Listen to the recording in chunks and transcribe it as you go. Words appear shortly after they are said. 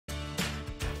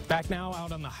Back now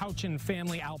out on the Houchin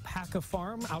family alpaca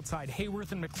farm outside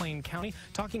Hayworth in McLean County,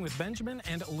 talking with Benjamin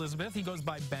and Elizabeth. He goes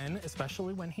by Ben,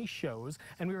 especially when he shows.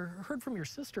 And we heard from your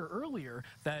sister earlier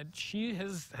that she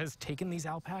has taken these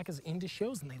alpacas into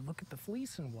shows and they look at the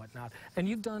fleece and whatnot. And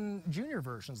you've done junior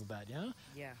versions of that, yeah?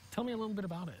 Yeah. Tell me a little bit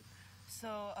about it. So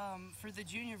for the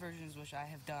junior versions, which I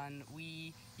have done,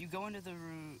 you go into the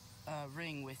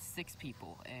ring with 6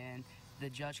 people, and the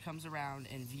judge comes around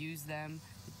and views them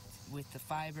with the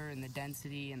fiber and the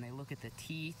density, and they look at the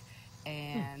teeth,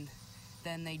 and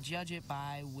then they judge it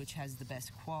by which has the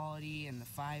best quality and the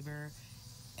fiber,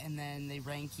 and then they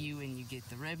rank you and you get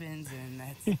the ribbons, and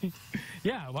that's...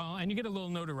 Yeah, well, and you get a little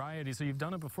notoriety, so you've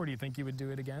done it before. Do you think you would do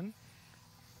it again?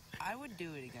 I would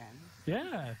do it again.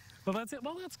 Yeah. Well, that's it.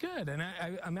 Well, that's good. And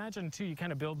I imagine, too, you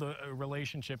kind of build a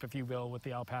relationship, if you will, with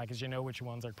the alpacas. You know which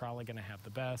ones are probably going to have the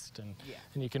best, and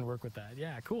you can work with that.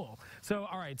 Yeah, cool. So,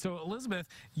 all right. So, Elizabeth,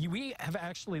 we have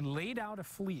actually laid out a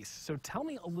fleece. So tell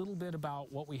me a little bit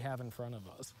about what we have in front of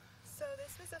us. So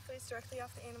this was a fleece directly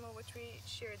off the animal, which we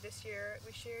sheared this year.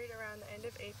 We sheared around the end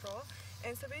of April.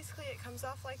 And so basically it comes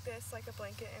off like this, like a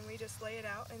blanket, and we just lay it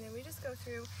out, and then we just go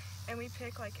through and we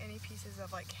pick like any pieces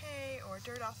of like hay or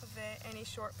dirt off of it, any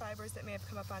short fibers that may have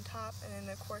come up on top, and then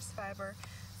the coarse fiber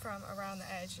from around the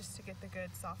edge, just to get the good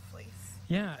soft fleece.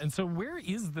 Yeah, and so where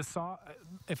is the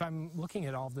if I'm looking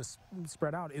at all of this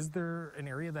spread out, is there an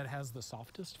area that has the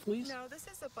softest fleece? No, this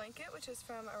is a blanket, which is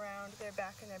from around their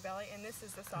back and their belly, and this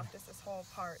is the softest, this whole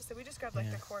part. So we just grab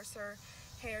like the coarser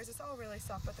hairs. It's all really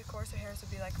soft, but the coarser hairs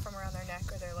would be like from around their neck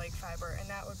or their leg fiber, and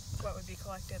that would what would be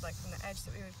collected like from the edge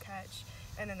that we would catch,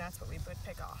 and then that's what we would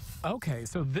pick off. Okay,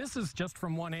 so this is just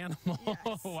from one animal.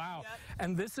 Yes. Wow. Yep.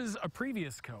 And this is a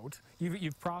previous coat.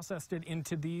 You've processed it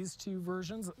into these 2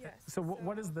 versions? Yes. So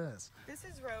what is this? This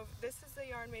is the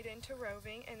yarn made into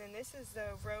roving, and then this is the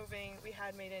roving we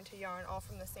had made into yarn, all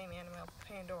from the same animal,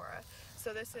 Pandora.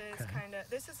 So this is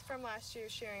this is from last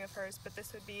year's shearing of hers, but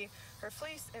this would be her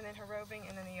fleece, and then her roving,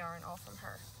 and then the yarn all from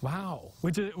her. Wow,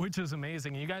 which is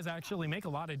amazing. You guys actually make a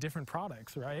lot of different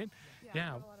products, right? Yeah, we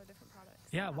have a lot of different products.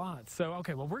 Yeah, lots. So,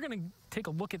 okay, well, we're going to take a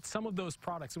look at some of those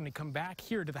products when we come back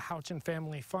here to the Houchin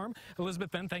family farm.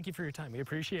 Elizabeth, Ben, thank you for your time. We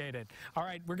appreciate it. All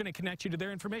right, we're going to connect you to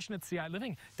their information at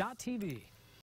CILiving.tv.